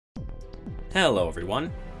Hello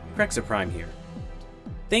everyone, Krexa Prime here.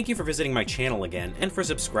 Thank you for visiting my channel again and for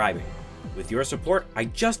subscribing. With your support, I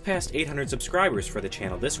just passed 800 subscribers for the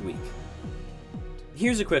channel this week.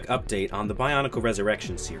 Here's a quick update on the BIONICLE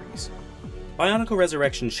Resurrection series. BIONICLE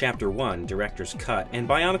Resurrection Chapter 1, Director's Cut, and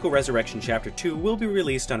BIONICLE Resurrection Chapter 2 will be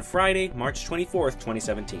released on Friday, March 24th,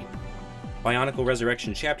 2017. BIONICLE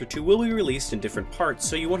Resurrection Chapter 2 will be released in different parts,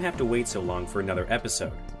 so you won't have to wait so long for another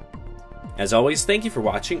episode. As always, thank you for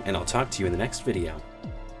watching, and I'll talk to you in the next video.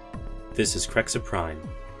 This is Krexa Prime.